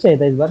फैंटम चाहिए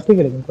था इस बार, ठीक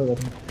है लेकिन कोई बात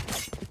नहीं।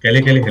 केली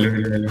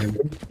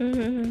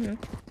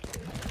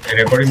हेलो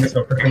रिकॉर्डिंग का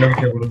सॉफ्टवेयर का नाम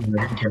क्या बोलूं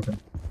मैं?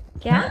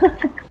 क्या?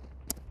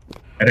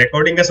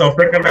 रिकॉर्डिंग का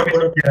सॉफ्टवेयर का नाम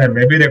बोलो क्या है?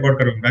 मैं भी रिकॉर्ड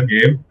करूंगा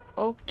game.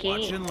 Okay.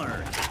 Watch and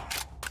learn.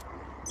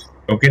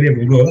 Okay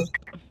नहीं बोलो।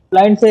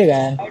 क्लाइंट से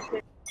गया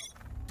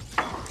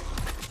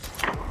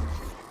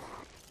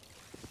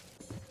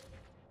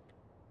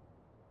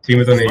सी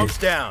में तो नहीं। Smoke's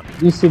down.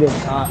 इसी दे।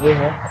 हाँ ये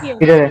है।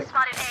 किधर है?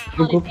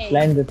 रुको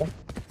क्लाइंट देता।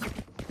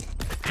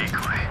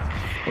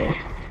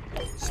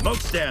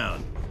 Smoke's down.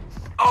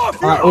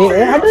 हाँ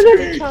ये हट।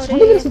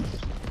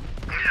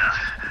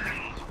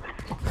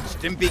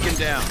 Stim beacon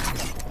down.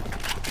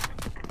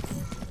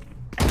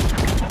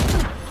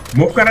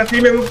 मूव करा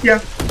सी में मूव किया।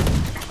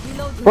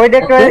 कोई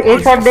देख रहा है? एक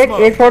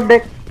शॉट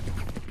देख।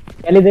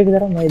 पहले देख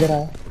जरा, मैं इधर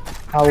आया।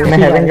 हाँ वो मैं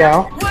हेवन जा रहा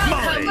हूँ।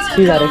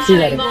 सीधा रहे।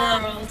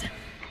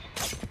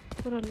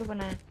 पूरा उल्लू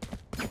बनाया।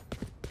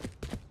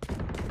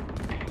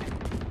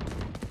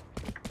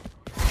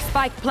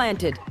 Spike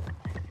planted.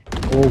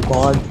 Oh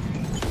God.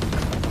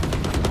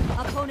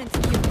 Opponents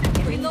few.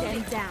 Bring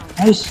them down.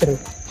 Nice रे।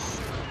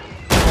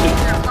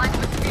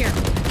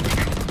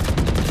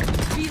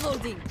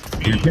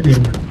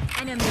 Reloading.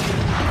 Enemy.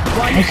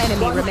 One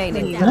enemy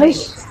remaining.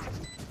 Nice.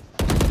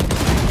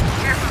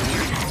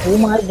 Oh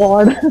my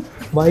God.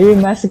 भाई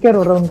मैसेकर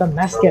हो रहा है उनका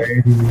massacre.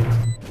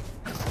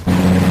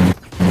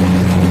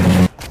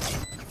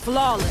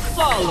 Flawless.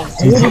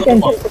 Heavy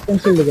detention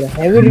potential दिख रहा है।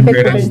 Heavy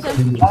detention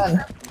potential।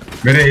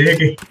 मेरे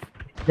एक ही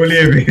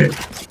बोलिए भी।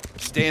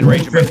 Stay in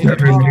range of my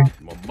teammates.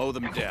 We'll mow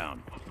them down.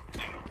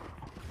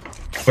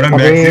 पूरा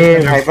अबे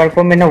मैक्स वाइपर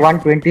को मैंने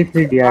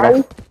 123 दिया था।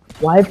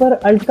 वाइपर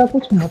अल्ट का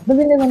कुछ मतलब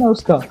ही नहीं बना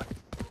उसका।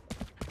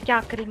 क्या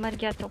करी, मर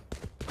गया तो।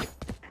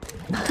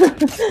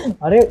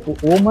 अरे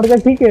वो मर गया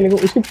ठीक है, लेकिन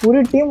उसकी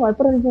पूरी टीम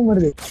वाइपर अल्ट में मर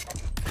गई।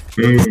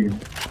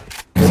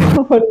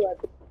 बड़ी बात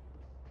है।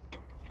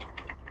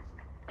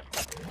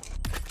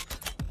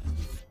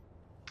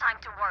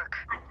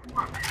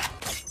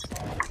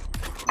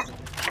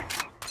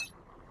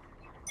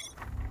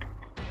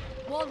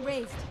 Wall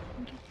raised.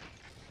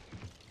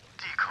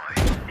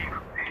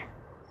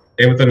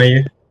 ये तो नहीं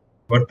है,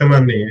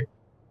 वर्तमान नहीं है।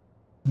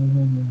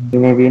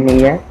 इन्हें भी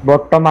नहीं है,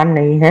 वर्तमान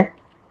नहीं है।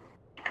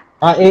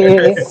 हाँ ए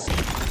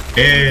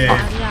ए यार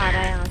आ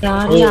रहा है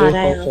यहाँ। यार आ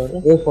रहा है।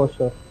 ये फॉर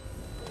श्योर।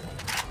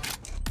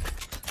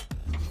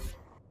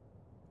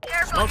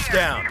 Smoke's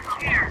down.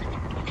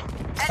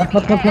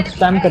 मत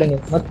स्पैम करेंगे,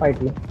 मत फाइट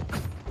ले।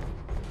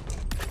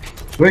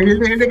 वो हिल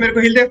दे मेरे को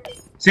हिल दे।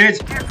 सेज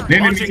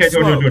नहीं सेज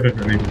छोड़।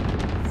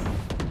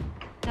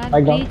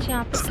 बीच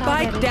यहाँ पे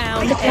Spike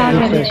down.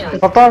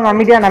 पप्पा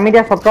नामी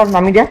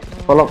दिया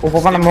बोलो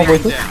ऊपर ना मो कोई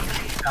तो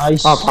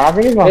नाइस। हां खा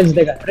देगा।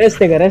 रेस्ट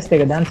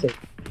देगा ध्यान से।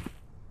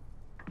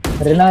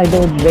 रेना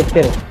इधर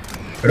देखते रहो।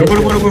 रुको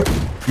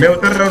मैं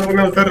उतर रहा हूँ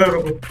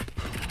रुको।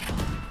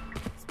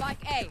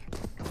 Spike A.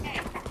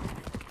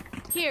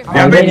 Here.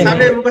 यहाँ मेरे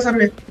सामने रुको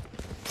सामने।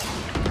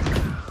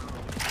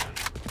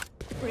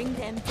 Bring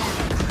them down.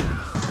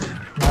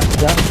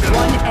 जा।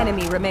 One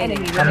enemy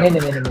remaining. मैंने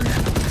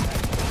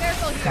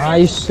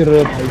नाइस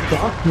रे भाई,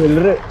 क्या खेल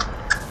रहे।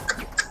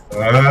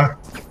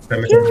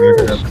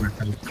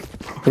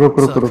 रुक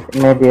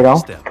मैं दे रहा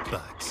हूँ। Step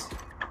backs.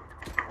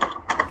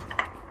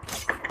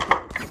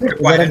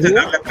 वायरस से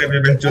डर लगता है मैं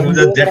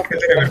जो जेट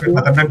खेलते हैं मेरे को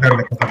खतरनाक डर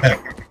लगता है।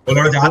 वो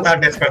लोग जाता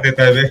अटैच कर देता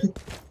है वे।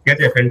 क्या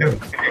चाहिए फैंटम?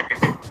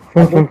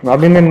 सुन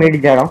अभी मैं मिड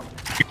जा रहा हूँ।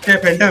 कितने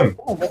फैंटम?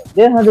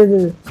 दे।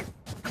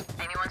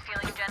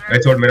 मैं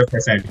छोड़ मेरा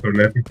पैसा है छोड़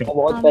मेरा।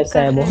 बहुत पैसा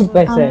है।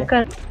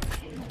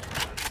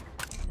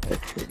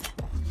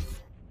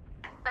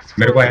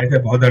 मेरे को ऐसे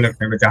बहुत डर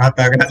लगता है। मैं जहाँ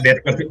तक ना डेथ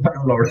कर सकता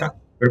हूँ लौटा।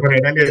 मेरे को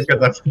रहना नहीं इसके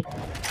साथ।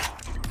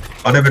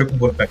 और मेरे को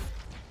बोलता है।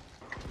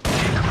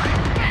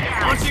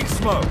 Launching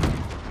smoke.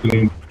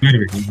 फिर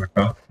भी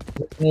बता।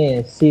 ये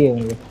सी है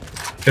मुझे।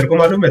 तेरे को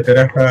मालूम है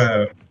तेरा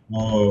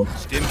वो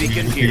Stim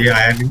beacon ये here.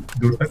 आया नहीं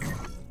दूर तक।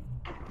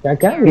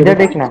 क्या इधर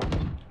देखना।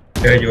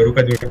 तेरा योरू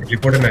का जो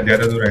रिपोर्ट है ना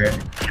ज्यादा दूर है।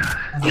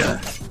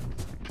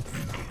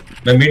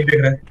 मैं मिड देख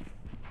रहा है।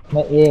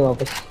 मैं ये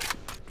वापस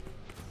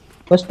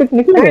फर्स्ट पिक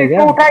निकलेगा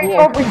क्या?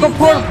 इसको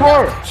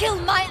फोड़। Kill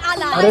my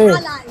ally. अरे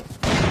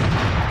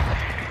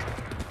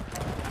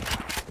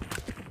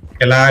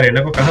चला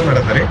रेना को कहाँ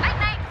मारा था रे?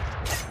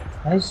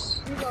 नाइस।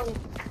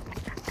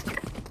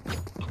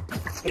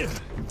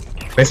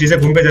 मैं सीधे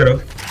घूम के जा रहा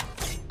हूँ।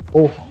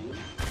 ओह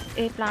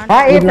ए प्लांट।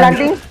 हाँ ये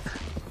प्लांटिंग।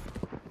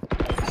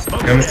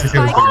 मैं सीधे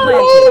Spike घूम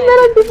planted.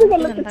 मेरा टिप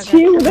गलत है।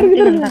 छी उधर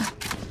किधर है?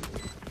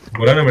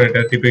 बोला ना मैंने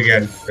टीपी पे गया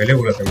पहले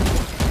बोला था मैं।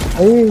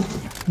 अरे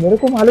मेरे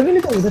को मालूम ही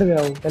नहीं था उधर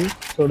गया वो। चल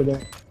छोड़ दे।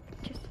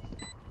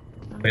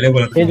 पहले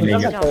बोला था तेज नहीं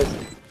बता गया सकते हो?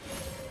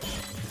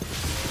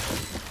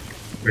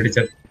 रेडी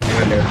चल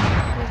निकल ले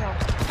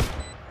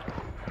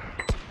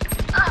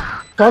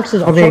शॉर्ट से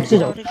जाओ, अबे, शॉर्ट से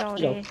जाओ, जाओ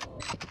जाओ। रे।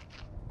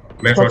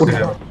 मैं शॉट से जा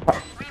रहा हूं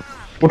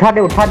उठा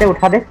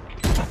दे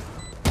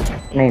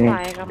नहीं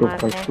आएगा तू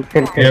मारने।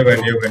 चल ये बन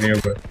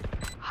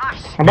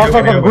बस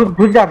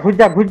घुस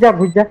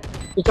जा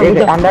एक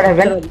अंदर है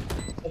वेन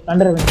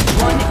अंडर में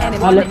One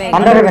enemy I'll- remaining.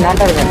 अंदर है वेन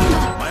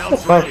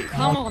बस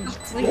Come on.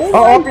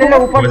 ऑफ ले ले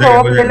ऊपर से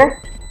ऑफ ले ले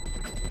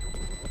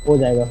हो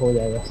जाएगा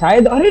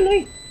शायद। अरे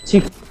नहीं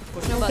ठीक।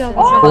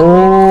 ओ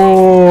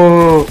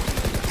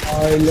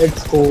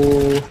लेट्स गो।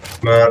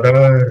 मदर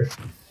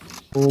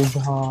ओ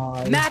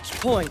भाई Match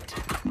point.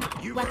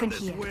 You earned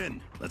this win.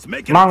 Let's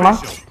make it मांग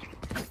official.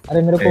 अरे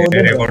मेरे को ये दे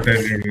दो। रिकॉर्ड कर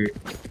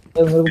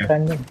मेरे को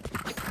टाइम नहीं।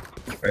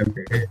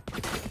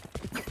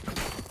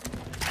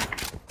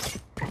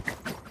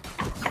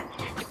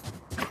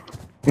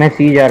 मैं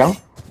सी जा रहा हूँ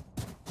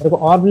मेरे को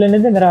ऑर्ब लेने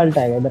दे, मेरा अल्ट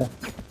आएगा इधर।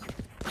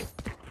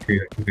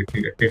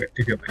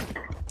 ठीक है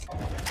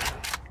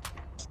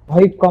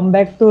भाई कम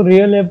बैक तो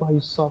रियल है भाई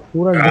साहब,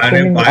 पूरा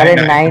डिफेंडिंग। अरे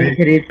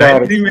 9-3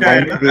 सर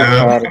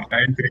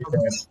 9-3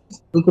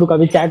 सर रुक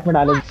अभी चैट में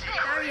डालेंगे।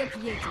 Barrier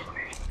created.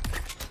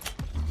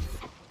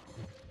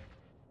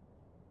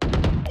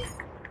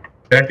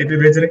 तेरा टीपी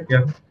भेज रहे क्या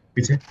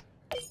पीछे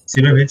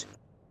सी में भेज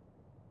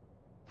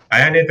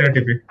आया नहीं तेरा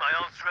टीपी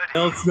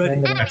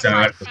अच्छा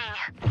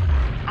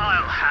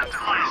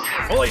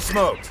Fully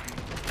smoked.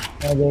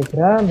 मैं देख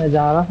रहा, मैं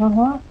जा रहा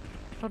हूँ।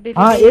 अभी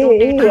हाँ भी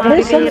rotate मार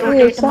अरे रही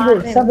है, rotate मार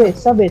रही है।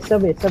 सब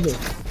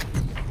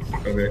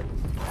okay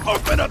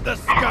Open up the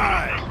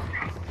sky.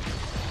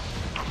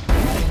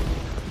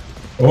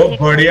 ओ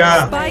बढ़िया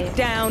Spike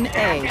down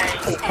A.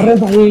 अरे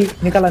भाई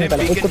निकाला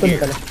एक को तो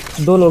निकाला,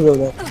 दो लोग हो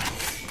गए।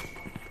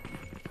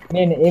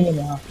 नहीं ए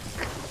में हाँ।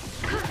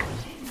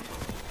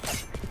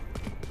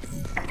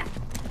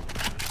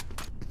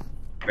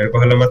 मेरे को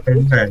हल्ला मत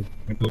करना है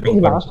मैं तो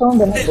ऊपर लास्ट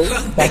राउंड है ना, तो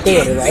कैसे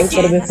रिवाइव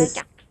कर दे फिर।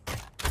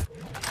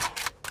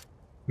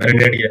 मेरे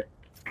डेड है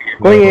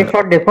कोई एक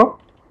शॉट देखो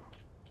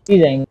ही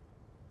जाएंगे।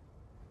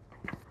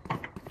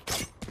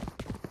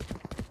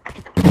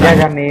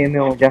 जा मैं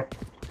हो जा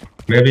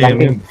मैं भी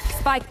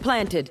Spike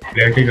planted.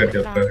 प्लेट ही कर दे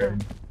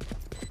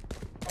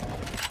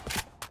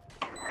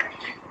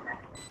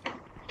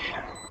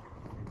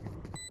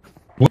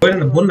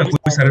ऊपर बोल ना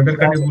कोई सरेंडर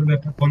करने बोल रहा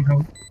था कौन था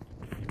वो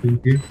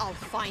क्योंकि I'll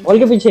find वॉल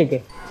के पीछे के।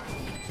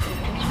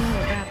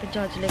 यहाँ पे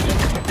जॉर्ज लेके।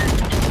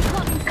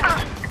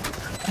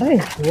 अरे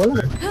बोल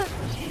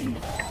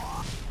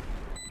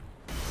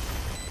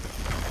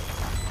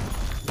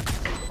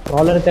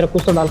रॉलर तेरा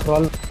कुछ तो डाल,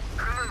 रॉलर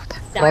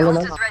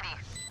डाल।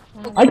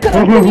 अटका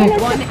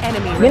One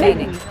enemy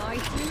remaining.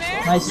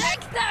 Nice.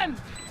 them.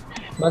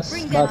 बस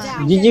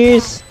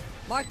जीजीस।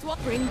 Marked one.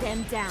 Bring them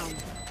down.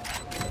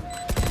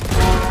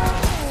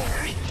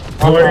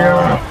 बढ़िया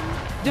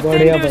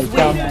बढ़िया भाई, Defenders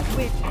क्या win. Match.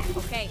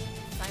 Okay.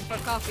 Time for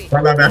coffee.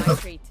 साला My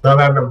treat.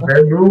 मैं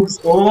लूप्स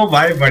ओ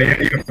भाई बढ़िया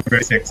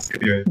ये सेक्सी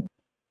है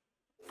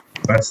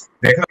बस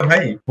देखा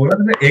भाई पूरा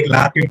तो 1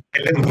 लाख के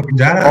पहले तो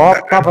जा रहा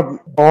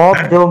ऑफ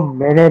जो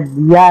मैंने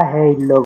लिया है इन लोग